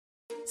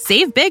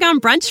Save big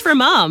on brunch for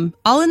mom,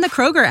 all in the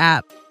Kroger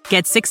app.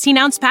 Get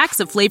 16-ounce packs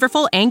of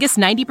flavorful Angus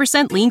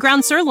 90% lean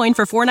ground sirloin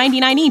for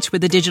 $4.99 each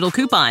with a digital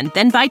coupon.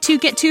 Then buy 2,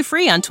 get 2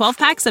 free on 12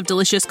 packs of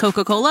delicious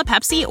Coca-Cola,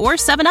 Pepsi, or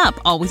 7-Up,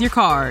 all with your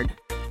card.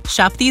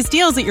 Shop these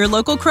deals at your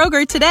local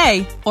Kroger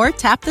today, or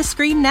tap the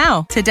screen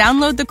now to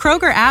download the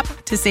Kroger app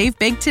to save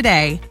big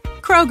today.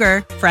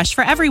 Kroger, fresh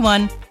for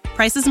everyone.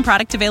 Prices and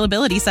product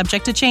availability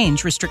subject to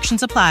change.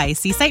 Restrictions apply.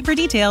 See site for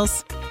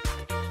details.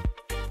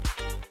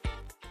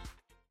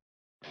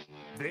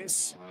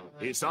 This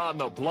is On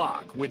the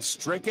Block with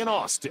Strick and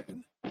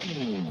Austin.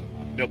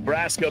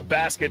 Nebraska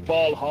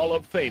Basketball Hall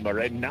of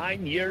Famer and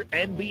 9-year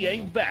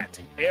NBA vet,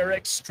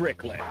 Eric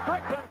Strickland.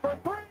 Strickland for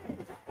three.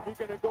 He's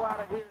going to go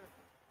out of here.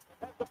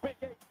 That's the Big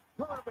 8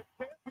 tournament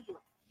champion.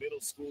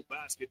 Middle school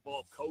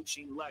basketball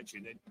coaching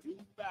legend and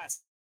Duke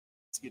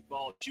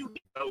basketball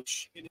junior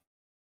coach.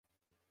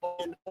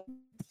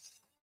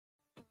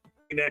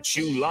 At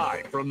you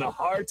live from the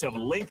heart of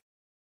Lincoln,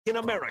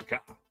 America.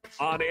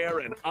 On air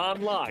and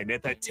online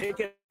at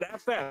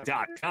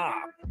theticketfm.com.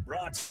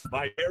 Brought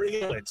by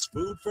Mary Ellen's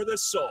Food for the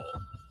Soul.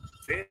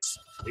 This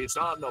is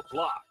On the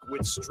Block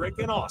with Strick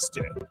and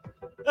Austin.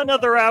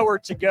 Another hour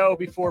to go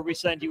before we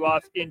send you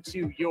off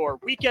into your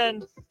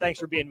weekend. Thanks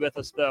for being with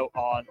us, though,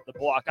 on the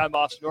block. I'm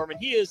Austin Norman.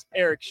 He is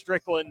Eric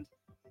Strickland.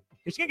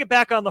 He's going to get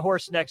back on the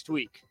horse next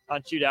week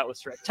on Shootout with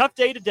Strick. Tough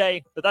day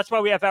today, but that's why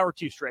we have hour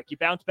 2, Strick. You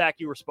bounce back,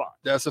 you respond.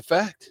 That's a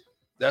fact.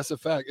 That's a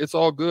fact. It's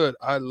all good.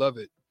 I love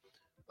it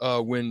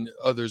when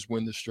others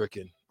win the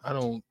Stricken. I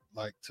don't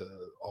like to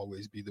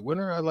always be the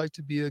winner. I like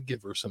to be a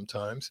giver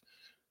sometimes.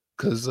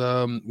 Because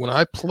when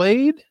I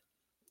played,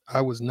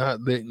 I was not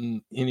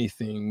letting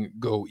anything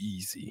go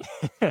easy.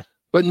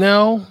 But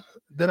now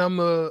that I'm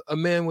a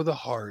man with a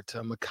heart,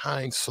 I'm a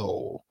kind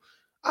soul,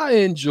 I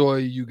enjoy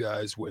you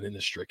guys winning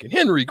the Stricken.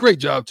 Henry, great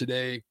job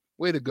today.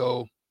 Way to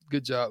go.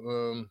 Good job,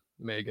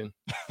 Megan.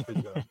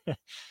 Good job.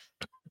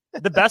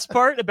 The best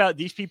part about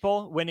these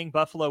people winning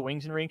Buffalo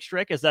Wings and Rings,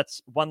 Strick, is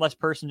that's one less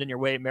person in your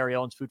way at Mary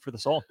Ellen's Food for the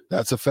Soul.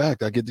 That's a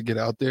fact. I get to get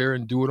out there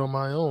and do it on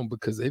my own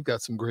because they've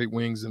got some great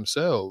wings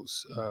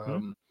themselves.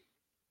 I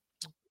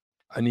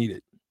need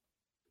it.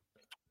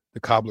 The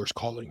cobbler's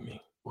calling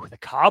me. Ooh, the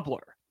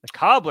cobbler,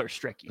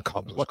 Stricky. The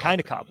cobbler. What kind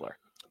of cobbler?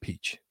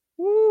 Peach.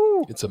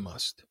 Woo. It's a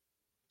must.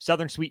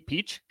 Southern Sweet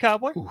Peach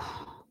cobbler? Ooh,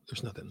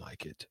 there's nothing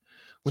like it.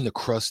 When the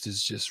crust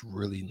is just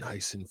really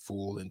nice and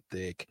full and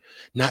thick,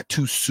 not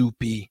too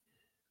soupy,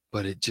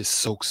 but it just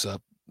soaks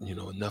up,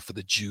 enough of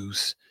the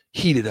juice.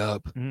 Heat it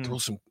up, throw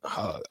some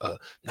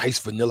nice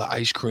vanilla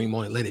ice cream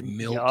on it, let it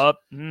melt. Yup.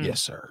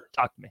 Yes, sir.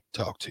 Talk to me.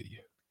 Talk to you.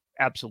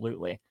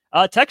 Absolutely.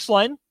 Text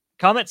line,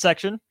 comment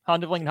section,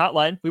 Honda of Lincoln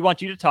hotline. We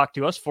want you to talk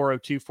to us,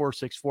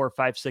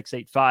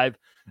 402-464-5685.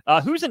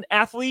 Who's an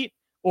athlete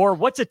or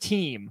what's a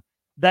team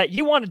that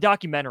you want a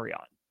documentary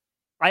on?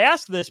 I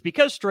ask this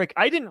because, Strick,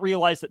 I didn't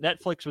realize that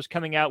Netflix was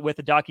coming out with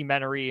a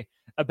documentary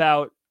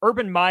about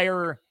Urban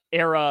Meyer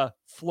era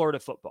Florida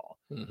football.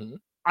 Mm-hmm.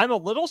 I'm a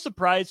little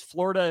surprised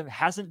Florida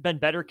hasn't been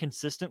better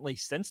consistently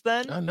since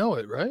then. I know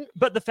it, right?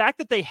 But the fact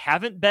that they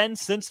haven't been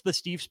since the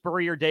Steve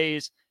Spurrier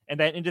days and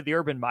then into the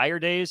Urban Meyer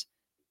days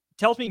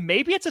tells me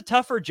maybe it's a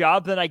tougher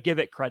job than I give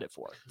it credit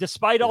for,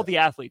 despite all the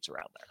athletes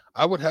around there.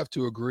 I would have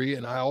to agree.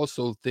 And I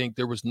also think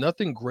there was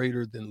nothing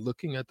greater than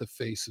looking at the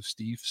face of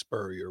Steve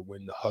Spurrier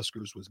when the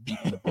Huskers was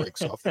beating the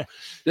brakes off him.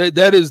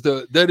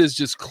 That is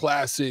just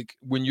classic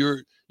when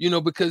you're,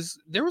 because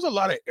there was a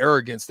lot of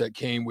arrogance that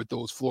came with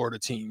those Florida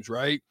teams,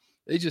 right?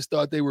 They just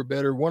thought they were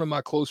better. One of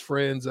my close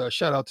friends,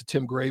 shout out to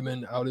Tim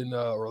Grayman out in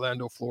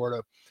Orlando,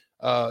 Florida.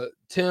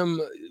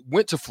 Tim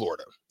went to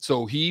Florida.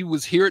 So he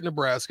was here at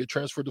Nebraska,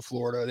 transferred to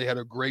Florida. They had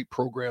a great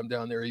program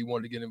down there he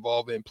wanted to get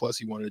involved in. Plus,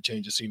 he wanted to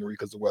change the scenery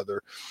because of the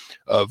weather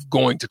of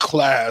going to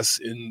class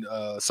in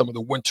some of the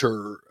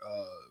winter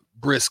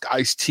brisk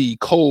iced tea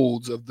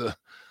colds of the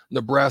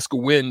Nebraska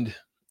wind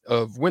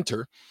of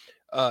winter.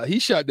 He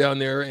shot down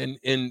there and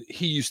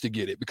he used to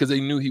get it because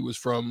they knew he was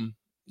from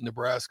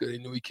Nebraska. They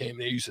knew he came.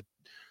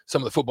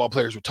 Some of the football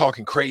players were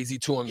talking crazy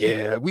to him.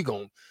 Yeah, we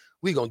gonna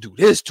do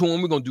this to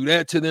them. We're gonna do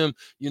that to them.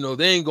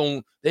 They ain't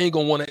gonna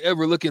want to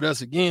ever look at us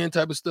again,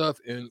 type of stuff.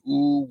 And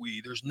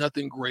there's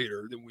nothing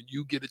greater than when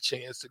you get a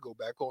chance to go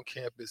back on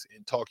campus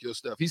and talk your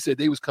stuff. He said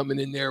they was coming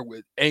in there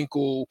with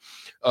ankle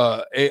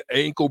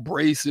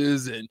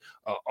braces and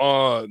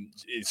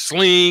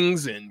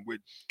slings and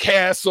with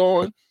casts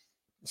on.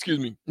 Excuse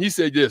me. He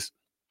said this.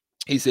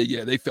 He said,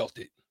 yeah, they felt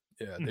it.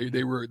 Yeah,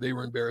 they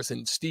were embarrassed.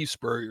 And Steve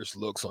Spurrier's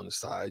looks on the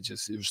side,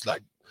 it was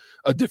like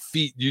a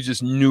defeat. You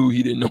just knew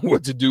he didn't know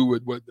what to do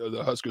with what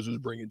the Huskers was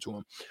bringing to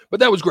him. But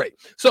that was great.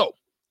 So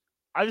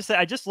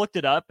I just looked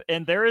it up,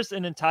 and there is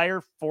an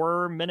entire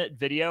 4-minute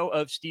video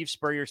of Steve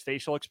Spurrier's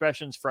facial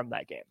expressions from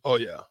that game. Oh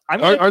yeah,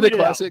 are they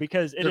classic?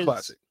 Because it is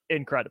classic.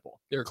 Incredible.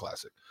 They're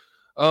classic.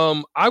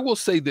 I will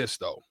say this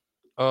though,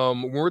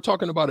 when we're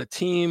talking about a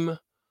team.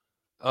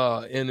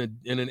 In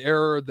an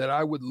era that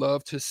I would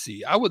love to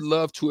see. I would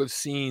love to have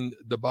seen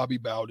the Bobby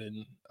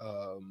Bowden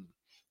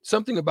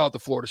something about the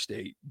Florida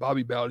State,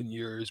 Bobby Bowden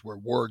years where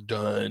Warrick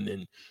Dunn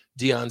and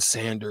Deion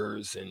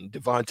Sanders and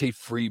Devontae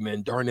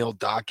Freeman, Darnell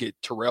Dockett,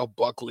 Terrell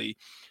Buckley,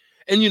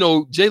 and,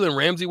 Jalen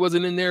Ramsey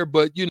wasn't in there,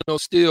 but,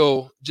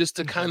 still just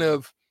to kind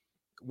of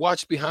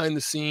watch behind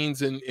the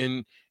scenes.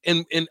 And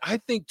I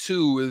think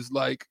too, is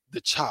like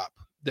the chop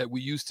that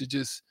we used to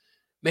just,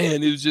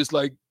 man, it was just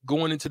like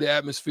going into the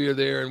atmosphere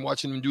there and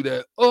watching them do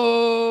that. Oh,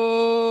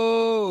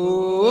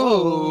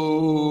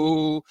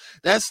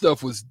 that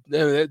stuff was,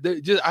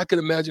 I could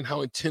imagine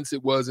how intense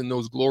it was in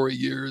those glory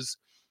years,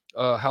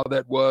 how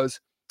that was.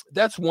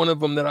 That's one of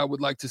them that I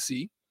would like to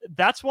see.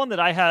 That's one that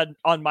I had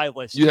on my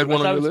list. You had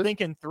one on your list? I was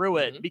thinking through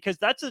it because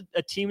that's a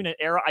team in an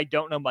era I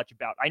don't know much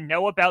about. I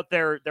know about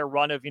their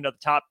run of, the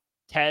top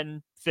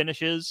 10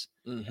 finishes,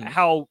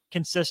 how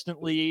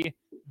consistently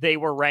they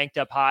were ranked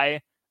up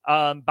high.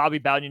 Bobby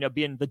Bowden,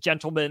 being the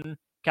gentleman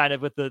kind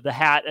of with the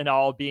hat and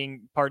all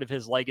being part of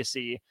his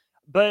legacy.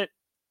 But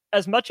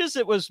as much as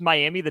it was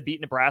Miami that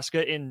beat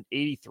Nebraska in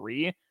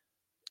 83,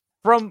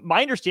 from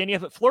my understanding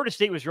of it, Florida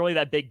State was really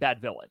that big bad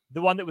villain,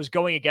 the one that was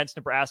going against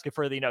Nebraska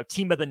for the,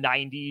 team of the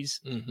 90s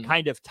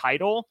kind of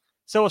title.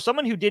 So as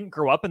someone who didn't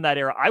grow up in that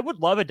era, I would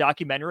love a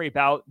documentary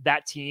about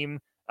that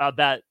team,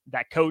 that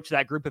coach,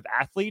 that group of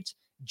athletes,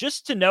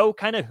 just to know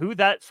kind of who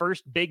that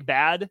first big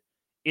bad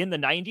in the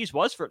 90s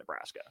was for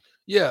Nebraska.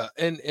 Yeah,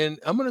 and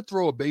I'm going to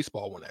throw a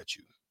baseball one at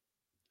you.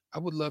 I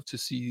would love to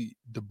see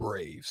the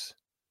Braves.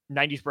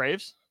 90s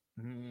Braves?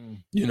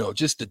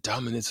 Just the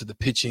dominance of the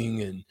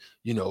pitching and,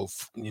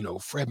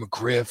 Fred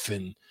McGriff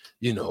and,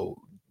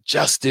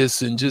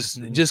 Justice and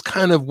just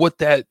kind of what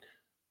that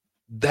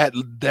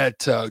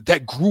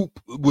group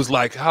was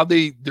like, how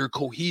their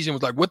cohesion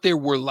was like, what they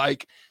were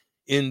like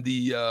in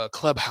the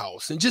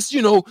clubhouse and just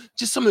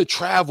some of the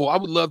travel. I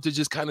would love to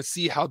just kind of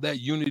see how that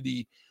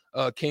unity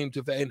came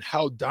to and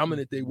how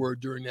dominant they were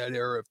during that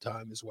era of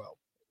time as well.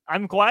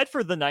 I'm glad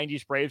for the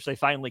 90s Braves they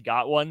finally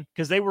got one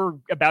because they were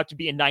about to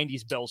be in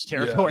 90s Bills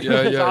territory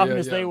as often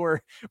as they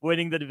were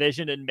winning the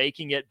division and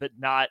making it, but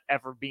not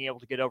ever being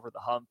able to get over the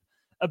hump.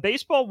 A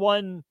baseball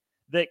one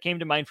that came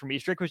to mind for me,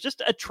 Strick, was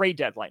just a trade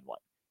deadline one.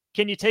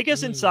 Can you take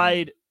us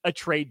inside a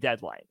trade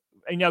deadline?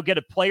 Get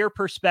a player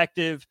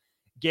perspective,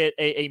 get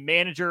a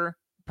manager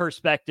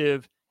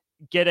perspective,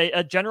 get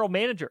a general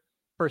manager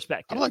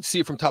perspective. I'd like to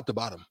see it from top to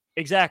bottom.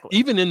 Exactly.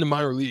 Even in the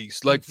minor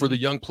leagues, like for the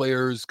young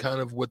players,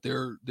 kind of what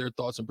their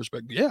thoughts and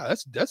perspective. Yeah,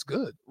 that's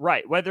good.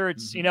 Right. Whether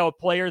it's, a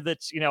player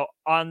that's,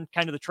 on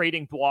kind of the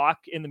trading block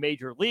in the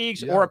major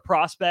leagues or a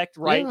prospect,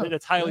 right,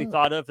 that's highly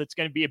thought of, that's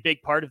going to be a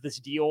big part of this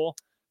deal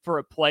for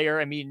a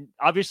player. I mean,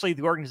 obviously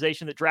the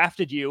organization that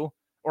drafted you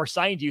or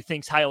signed you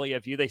thinks highly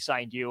of you. They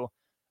signed you.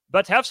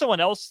 But to have someone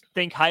else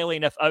think highly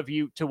enough of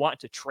you to want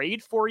to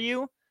trade for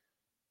you,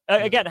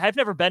 again, I've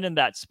never been in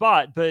that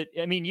spot, but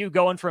I mean, you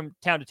going from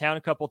town to town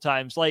a couple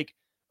times, like,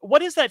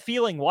 what is that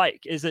feeling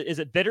like? Is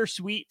it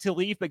bittersweet to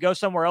leave but go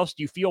somewhere else?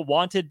 Do you feel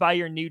wanted by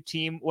your new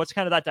team? What's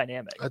kind of that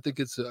dynamic? I think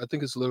it's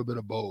a little bit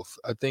of both.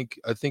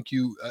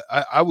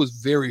 I was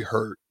very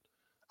hurt.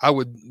 I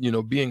would,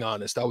 being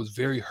honest, I was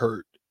very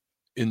hurt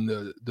in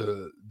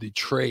the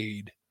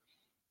trade.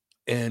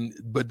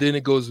 But then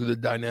it goes with the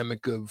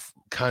dynamic of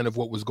kind of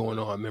what was going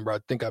on. Remember, I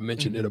think I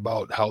mentioned it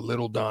about how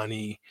little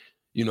Donnie,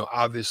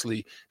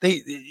 obviously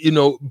they,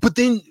 but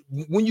then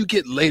when you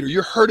get later,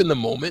 you're hurt in the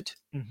moment.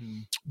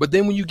 But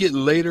then when you get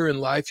later in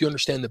life, you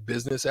understand the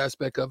business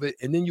aspect of it.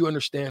 And then you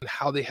understand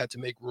how they had to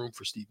make room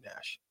for Steve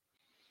Nash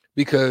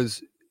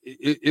because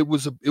it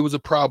was a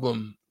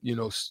problem.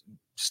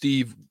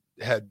 Steve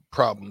had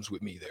problems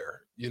with me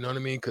there. You know what I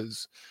mean?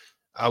 Because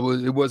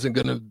it wasn't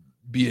going to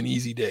be an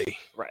easy day,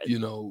 right?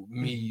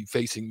 Me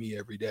facing me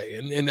every day.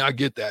 And I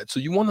get that. So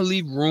you want to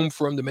leave room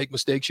for him to make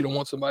mistakes. You don't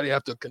want somebody to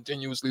have to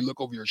continuously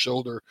look over your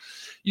shoulder.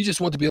 You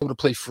just want to be able to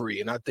play free.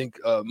 And I think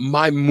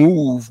my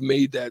move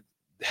made that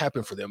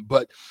happen for them.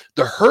 But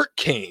the hurt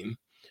came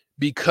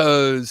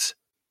because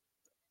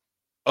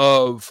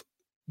of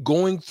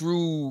going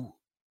through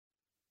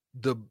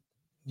the,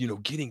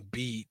 getting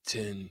beat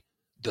and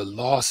the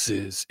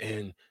losses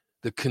and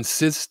the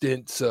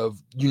consistence of,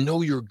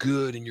 you're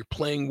good and you're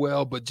playing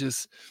well, but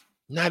just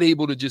not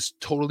able to just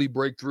totally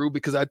break through.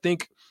 Because I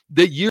think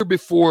the year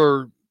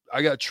before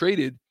I got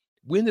traded,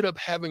 we ended up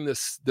having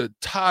the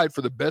tied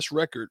for the best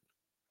record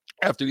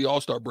after the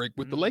All-Star break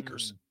with the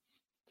Lakers.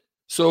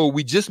 So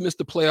we just missed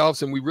the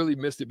playoffs, and we really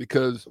missed it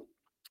because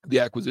the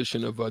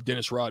acquisition of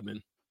Dennis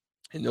Rodman.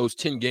 And those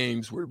 10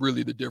 games were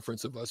really the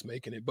difference of us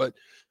making it. But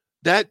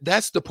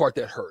that's the part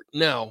that hurt.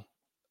 Now,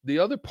 the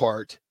other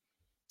part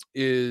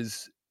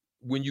is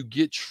when you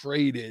get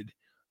traded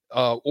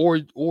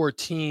or a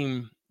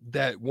team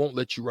that won't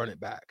let you run it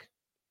back.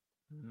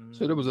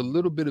 So there was a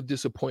little bit of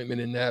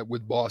disappointment in that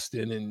with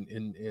Boston and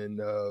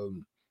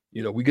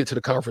we get to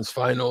the conference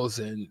finals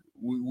and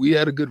we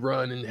had a good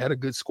run and had a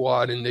good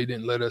squad and they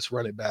didn't let us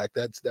run it back.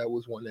 That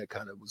was one that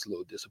kind of was a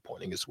little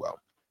disappointing as well.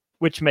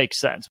 Which makes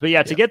sense. But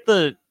to get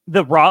the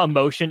raw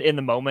emotion in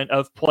the moment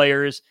of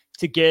players,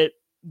 to get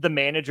the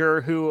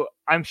manager who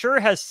I'm sure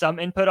has some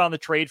input on the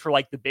trade for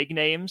like the big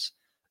names,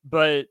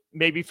 but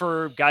maybe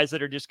for guys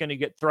that are just going to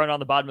get thrown on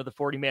the bottom of the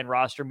 40-man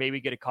roster, maybe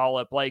get a call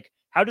up. Like,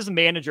 how does a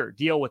manager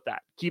deal with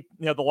that? Keep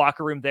the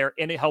locker room there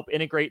and help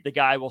integrate the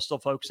guy while still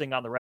focusing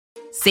on the rest.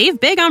 Save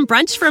big on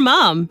brunch for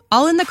mom,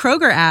 all in the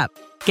Kroger app.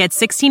 Get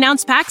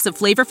 16-ounce packs of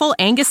flavorful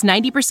Angus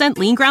 90%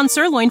 lean ground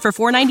sirloin for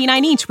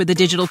 $4.99 each with a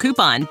digital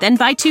coupon. Then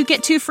buy 2,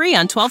 get 2 free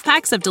on 12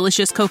 packs of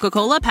delicious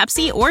Coca-Cola,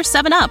 Pepsi, or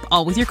 7-Up,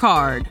 all with your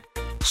card.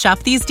 Shop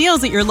these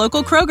deals at your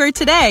local Kroger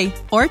today,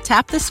 or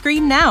tap the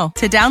screen now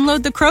to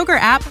download the Kroger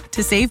app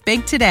to save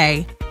big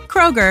today.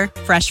 Kroger,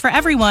 fresh for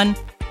everyone.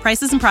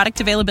 Prices and product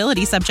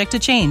availability subject to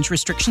change.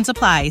 Restrictions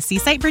apply. See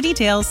site for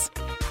details.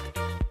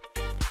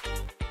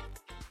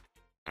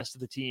 Rest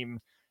of the team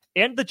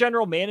and the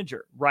general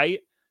manager, right?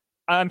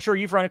 I'm sure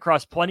you've run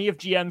across plenty of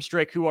GMs,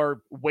 Strick, who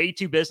are way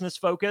too business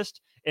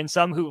focused, and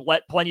some who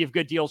let plenty of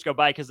good deals go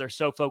by because they're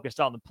so focused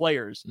on the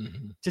players.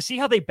 Mm-hmm. To see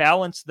how they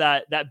balance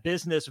that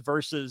business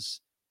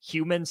versus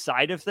human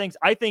side of things,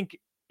 I think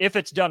if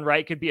it's done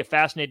right, could be a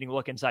fascinating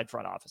look inside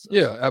front offices.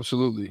 Yeah,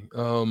 absolutely.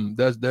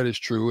 That is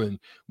true. And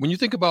when you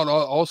think about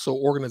also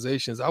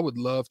organizations, I would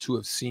love to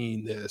have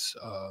seen this.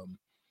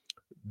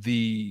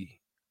 The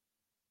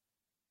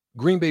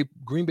Green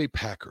Bay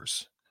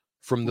Packers,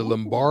 from the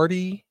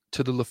Lombardi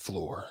to the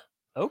LaFleur.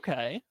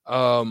 Okay.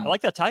 I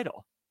like that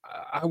title.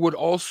 I would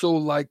also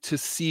like to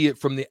see it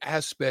from the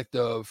aspect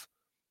of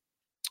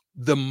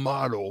the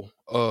model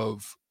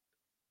of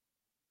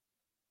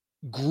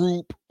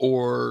group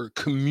or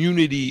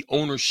community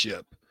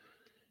ownership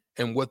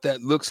and what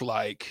that looks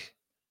like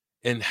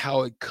and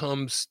how it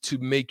comes to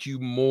make you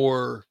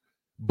more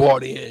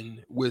bought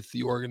in with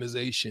the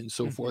organization,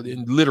 so forth,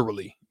 and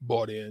literally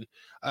bought in.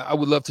 I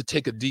would love to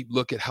take a deep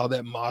look at how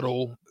that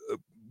model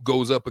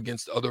goes up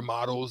against other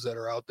models that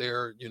are out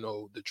there,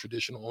 the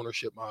traditional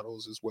ownership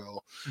models as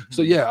well. Mm-hmm.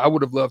 So yeah, I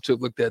would have loved to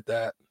have looked at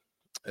that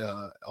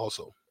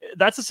also.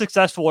 That's a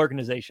successful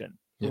organization,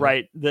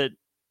 right? That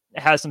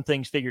has some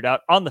things figured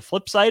out. On the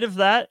flip side of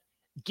that,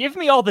 give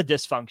me all the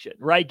dysfunction,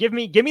 right? Give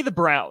me the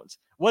Browns.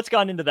 What's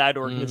gone into that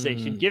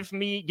organization? Give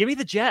me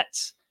the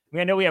Jets. I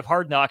mean, I know we have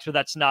Hard Knocks, but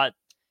that's not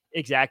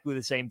exactly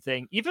the same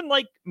thing. Even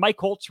like my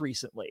Colts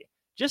recently,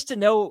 just to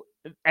know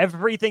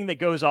everything that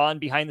goes on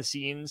behind the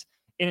scenes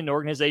in an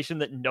organization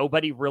that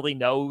nobody really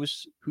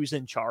knows who's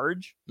in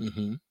charge.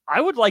 Mm-hmm.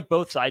 I would like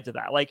both sides of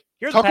that. Like,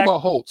 here's Talk about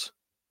Holtz.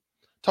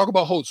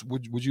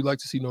 Would you like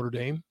to see Notre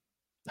Dame,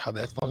 how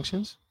that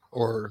functions,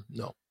 or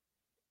no?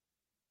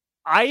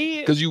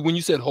 Because when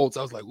you said Holtz,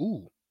 I was like,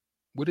 ooh,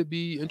 would it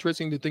be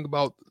interesting to think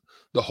about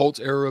the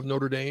Holtz era of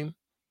Notre Dame?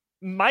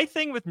 My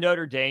thing with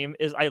Notre Dame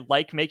is I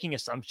like making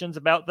assumptions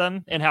about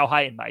them and how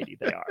high and mighty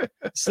they are.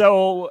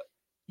 So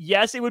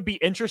yes, it would be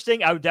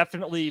interesting. I would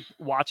definitely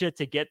watch it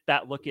to get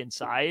that look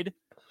inside,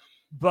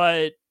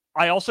 but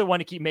I also want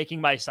to keep making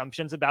my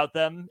assumptions about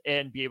them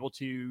and be able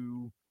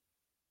to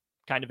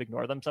kind of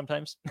ignore them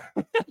sometimes.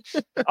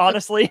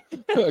 Honestly,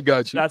 I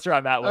got you. That's where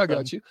I'm at with them. I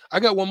got you. I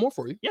got one more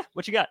for you. Yeah.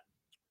 What you got?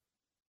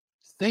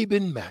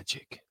 Saban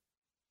magic.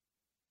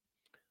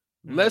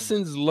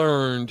 Lessons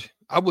learned.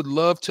 I would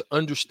love to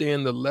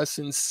understand the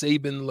lessons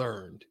Saban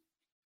learned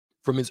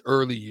from his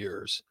early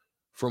years,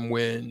 from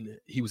when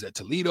he was at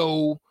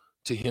Toledo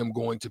to him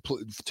going to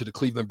the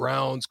Cleveland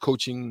Browns,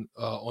 coaching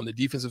on the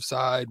defensive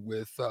side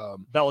with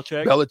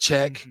Belichick.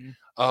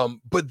 Mm-hmm.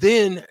 But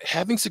then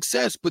having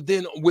success, but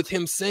then with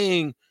him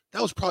saying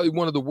that was probably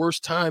one of the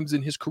worst times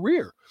in his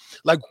career.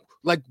 Like,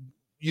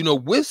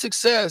 with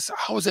success,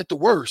 how was that the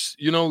worst?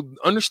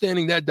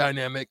 Understanding that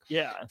dynamic.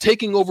 Yeah.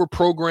 Taking over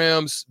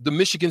programs, the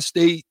Michigan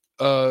State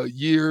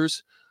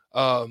years,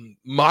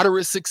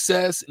 moderate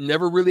success,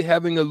 never really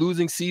having a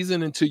losing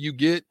season until you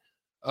get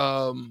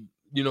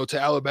to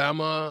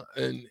Alabama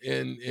and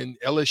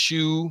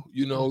LSU.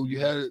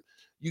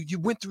 You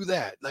went through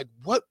that. Like,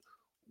 what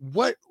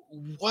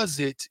was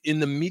it in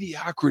the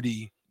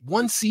mediocrity?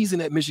 One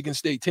season at Michigan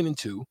State,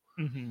 10-2.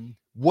 Mm-hmm.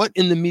 What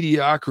in the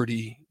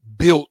mediocrity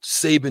built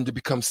Saban to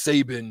become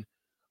Saban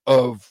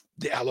of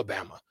the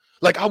Alabama?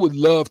 Like, I would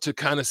love to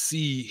kind of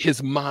see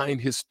his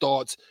mind, his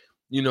thoughts,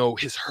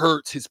 his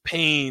hurts, his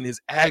pain, his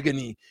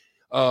agony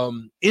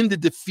in the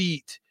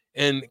defeat,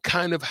 and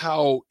kind of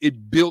how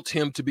it built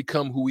him to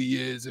become who he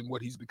is and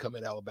what he's become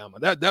at Alabama.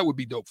 That would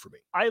be dope for me.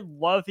 I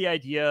love the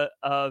idea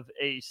of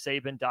a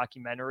Saban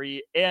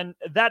documentary and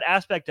that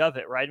aspect of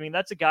it, right? I mean,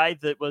 that's a guy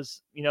that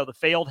was, the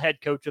failed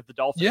head coach of the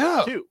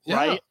Dolphins too,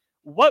 right?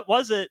 What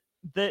was it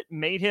that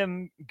made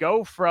him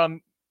go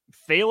from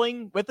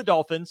failing with the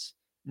Dolphins,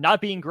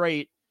 not being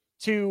great,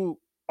 to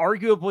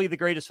arguably the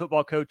greatest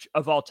football coach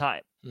of all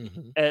time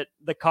at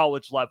the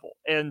college level,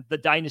 and the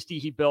dynasty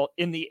he built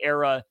in the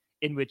era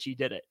in which he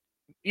did it?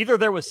 Either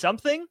there was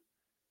something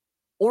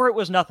or it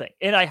was nothing.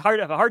 And I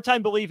have a hard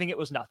time believing it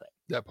was nothing.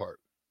 That part.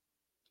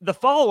 The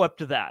follow-up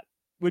to that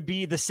would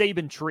be the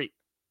Saban tree.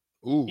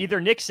 Ooh. Either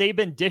Nick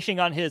Saban dishing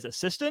on his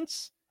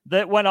assistants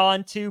that went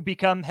on to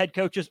become head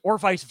coaches, or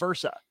vice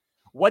versa.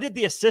 What did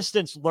the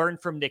assistants learn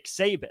from Nick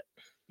Saban?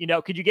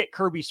 Could you get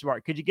Kirby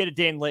Smart? Could you get a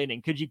Dan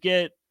Lanning? Could you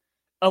get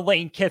a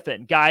Lane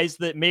Kiffin? Guys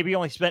that maybe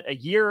only spent a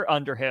year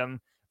under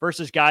him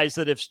versus guys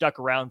that have stuck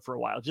around for a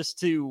while, just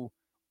to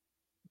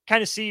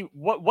kind of see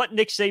what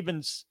Nick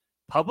Saban's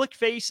public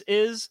face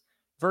is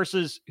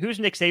versus who's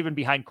Nick Saban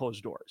behind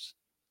closed doors.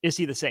 Is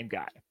he the same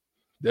guy?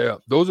 Yeah,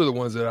 those are the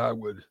ones that I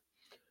would,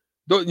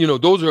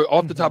 those are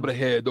off the top of the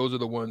head. Those are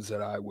the ones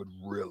that I would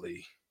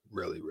really,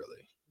 really,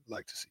 really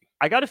like to see.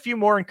 I got a few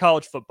more in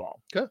college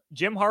football. Okay.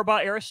 Jim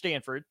Harbaugh era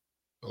Stanford.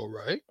 All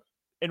right.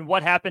 And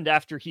what happened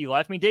after he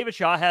left. I mean, David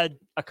Shaw had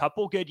a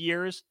couple good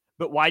years,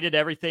 but why did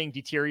everything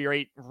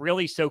deteriorate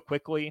really so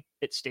quickly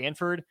at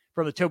Stanford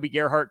from the Toby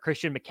Gerhart,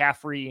 Christian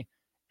McCaffrey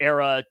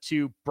era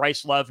to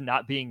Bryce Love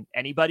not being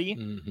anybody?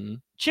 Mm-hmm.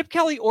 Chip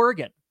Kelly,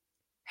 Oregon.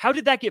 How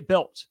did that get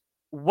built?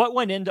 What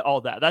went into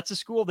all that? That's a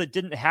school that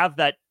didn't have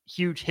that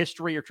huge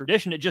history or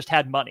tradition. It just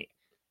had money.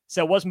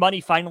 So was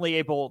money finally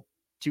able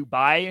to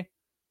buy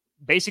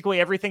basically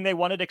everything they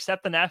wanted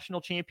except the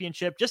national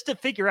championship, just to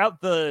figure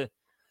out the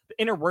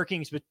inner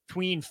workings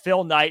between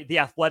Phil Knight, the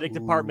athletic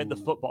department, the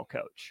football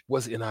coach?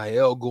 Was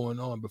NIL going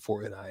on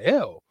before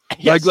NIL?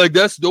 Yes. Like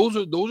those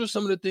are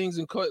some of the things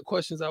and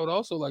questions I would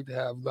also like to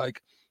have.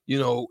 Like,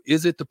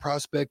 is it the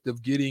prospect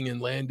of getting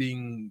and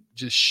landing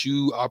just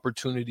shoe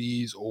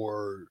opportunities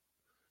or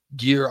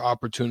gear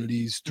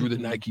opportunities through the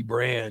Nike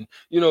brand?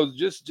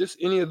 Just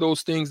any of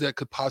those things that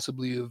could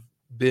possibly have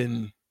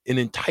been an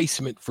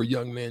enticement for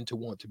young men to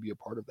want to be a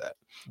part of that.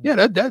 Yeah,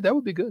 that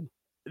would be good.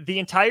 The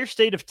entire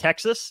state of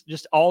Texas,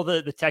 just all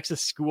the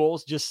Texas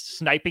schools just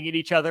sniping at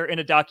each other in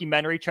a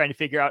documentary, trying to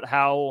figure out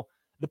how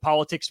the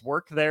politics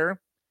work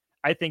there,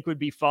 I think would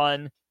be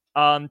fun.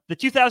 The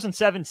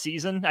 2007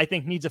 season, I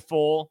think, needs a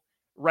full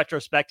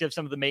retrospective.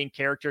 Some of the main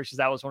characters, because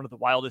that was one of the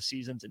wildest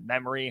seasons in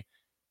memory.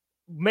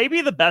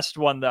 Maybe the best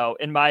one, though,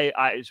 in my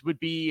eyes,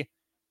 would be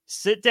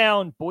sit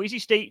down Boise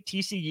State,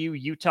 TCU,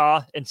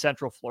 Utah, and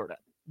Central Florida.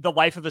 The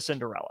life of a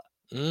Cinderella.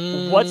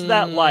 What's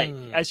that like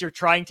as you're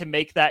trying to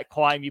make that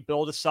climb? You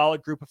build a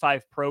solid group of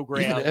 5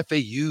 program. Even the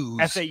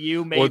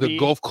FAU, maybe. Or the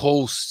Gulf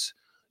Coast.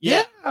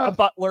 Yeah. A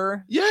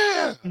Butler.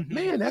 Yeah.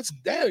 Man, that's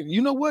that.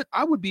 You know what?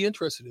 I would be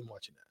interested in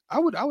watching that.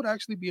 I would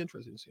actually be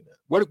interested in seeing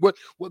that.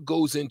 What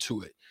goes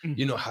into it?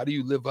 How do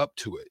you live up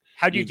to it?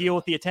 How do you deal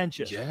with the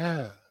attention?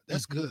 Yeah,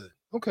 that's good.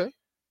 Okay.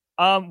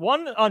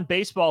 One on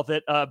baseball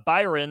that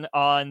Byron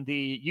on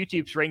the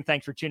YouTube stream,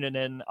 thanks for tuning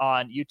in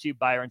on YouTube,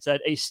 Byron, said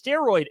a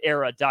steroid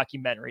era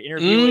documentary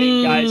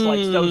interviewing guys like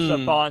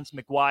Sosa, Bonds,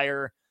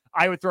 McGuire.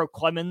 I would throw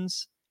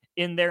Clemens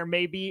in there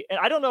maybe. And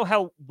I don't know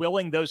how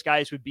willing those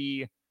guys would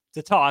be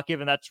to talk,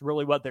 given that's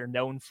really what they're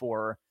known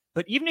for.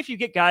 But even if you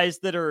get guys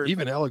that are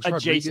even Alex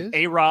adjacent,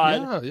 Rodriguez.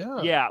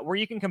 A-Rod, yeah, where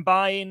you can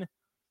combine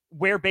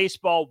where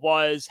baseball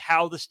was,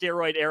 how the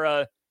steroid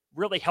era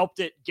really helped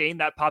it gain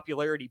that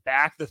popularity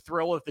back, the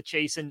thrill of the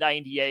chase in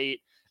 98,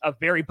 of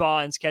Barry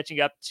Bonds catching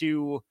up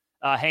to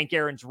Hank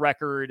Aaron's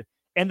record,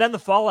 and then the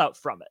fallout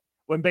from it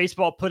when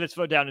baseball put its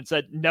foot down and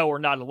said, no, we're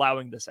not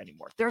allowing this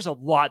anymore. There's a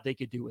lot they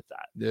could do with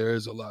that. There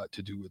is a lot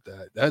to do with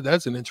that.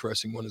 That's an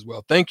interesting one as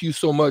well. Thank you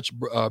so much,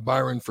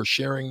 Byron, for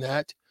sharing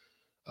that.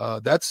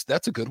 That's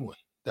a good one.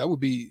 That would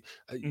be,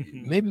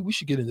 maybe we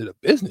should get into the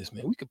business,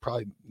 man. We could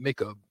probably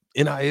make a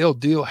NIL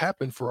deal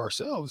happen for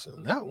ourselves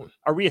on that one.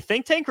 Are we a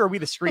think tank or are we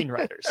the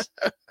screenwriters?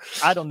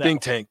 I don't know.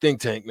 Think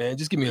tank, man.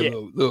 Just give me a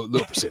little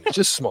percentage,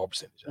 just a small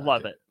percentage.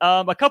 Love it.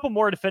 A couple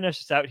more to finish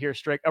this out here,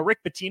 Strick. A Rick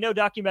Pitino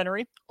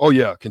documentary. Oh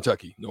yeah,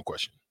 Kentucky, no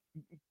question.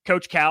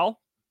 Coach Cal,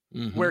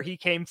 where he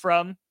came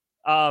from,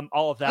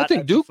 all of that. I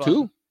think Duke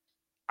too.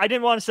 I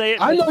didn't want to say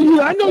it. I know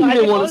you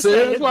didn't want to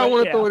say it. That's why I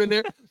want to throw it in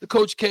there. The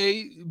Coach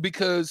K,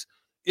 because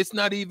it's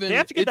not even. They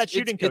have to get that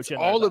shooting coach in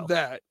there. All of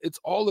that. It's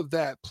all of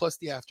that plus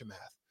the aftermath.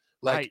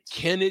 Like, right.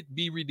 Can it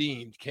be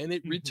redeemed? Can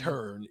it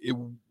return?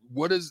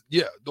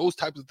 Those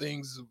types of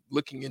things,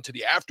 looking into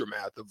the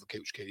aftermath of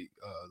Coach K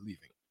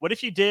leaving. What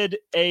if you did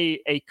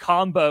a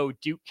combo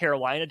Duke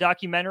Carolina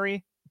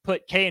documentary,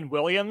 put K and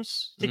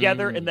Williams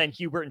together, and then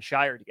Hubert and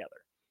Shire together?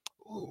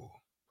 Oh,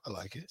 I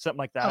like it. Something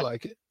like that. I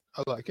like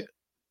it.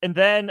 And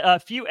then a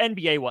few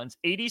NBA ones.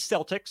 80s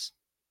Celtics.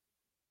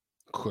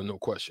 No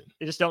question.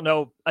 I just don't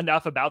know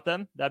enough about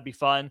them. That'd be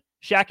fun.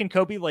 Shaq and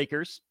Kobe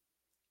Lakers.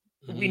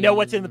 We know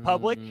what's in the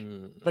public,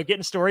 but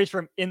getting stories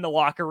from in the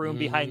locker room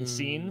behind the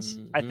scenes,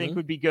 I think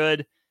would be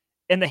good.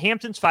 And the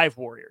Hamptons 5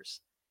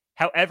 Warriors,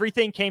 how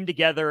everything came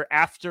together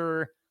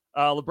after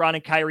LeBron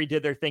and Kyrie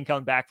did their thing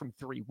coming back from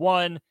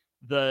 3-1,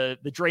 the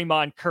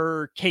Draymond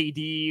Kerr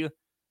KD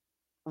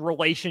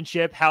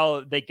relationship,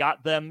 how they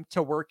got them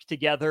to work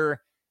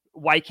together,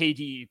 why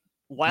KD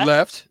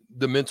left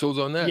the mentals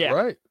on that,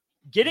 right?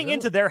 Getting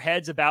into their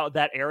heads about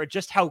that era,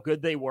 just how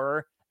good they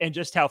were and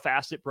just how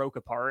fast it broke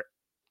apart.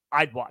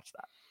 I'd watch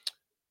that.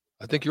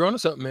 I think you're onto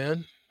something,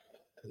 man.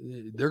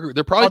 They're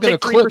probably going to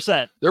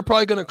clip. They're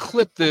probably going to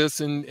clip this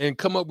and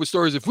come up with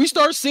stories. If we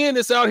start seeing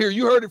this out here,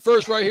 you heard it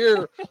first right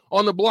here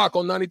on the block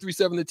on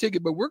 93.7 The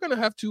Ticket. But we're going to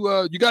have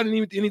to. You got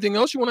anything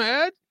else you want to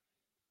add?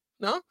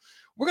 No.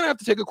 We're going to have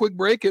to take a quick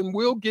break, and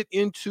we'll get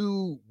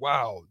into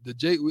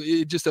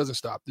it just doesn't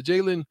stop. The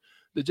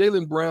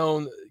Jaylen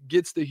Brown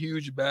gets the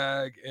huge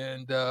bag,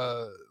 and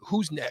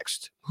who's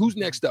next? Who's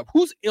next up?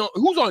 Who's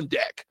on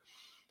deck?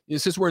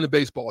 since we're in the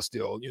baseball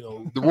still,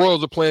 the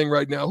Royals are playing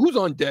right now. Who's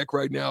on deck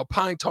right now?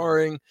 Pine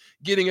tarring,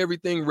 getting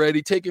everything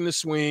ready, taking the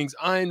swings,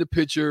 eyeing the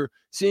pitcher,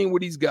 seeing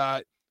what he's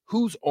got.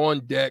 Who's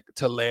on deck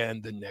to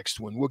land the next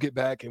one? We'll get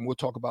back and we'll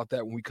talk about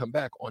that when we come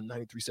back on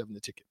 93.7 The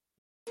Ticket.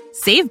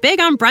 Save big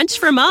on brunch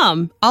for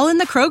mom, all in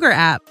the Kroger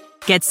app.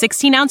 Get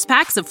 16-ounce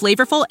packs of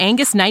flavorful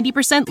Angus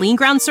 90% lean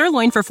ground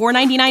sirloin for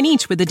 $4.99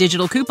 each with a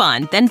digital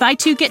coupon. Then buy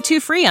 2, get 2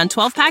 free on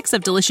 12 packs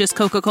of delicious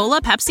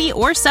Coca-Cola, Pepsi,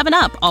 or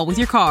 7-Up, all with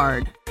your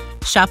card.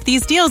 Shop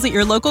these deals at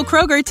your local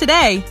Kroger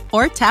today,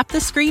 or tap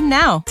the screen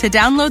now to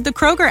download the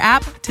Kroger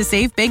app to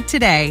save big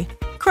today.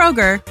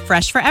 Kroger,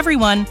 fresh for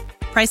everyone.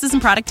 Prices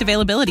and product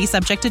availability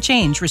subject to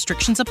change.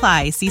 Restrictions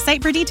apply. See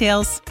site for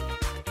details.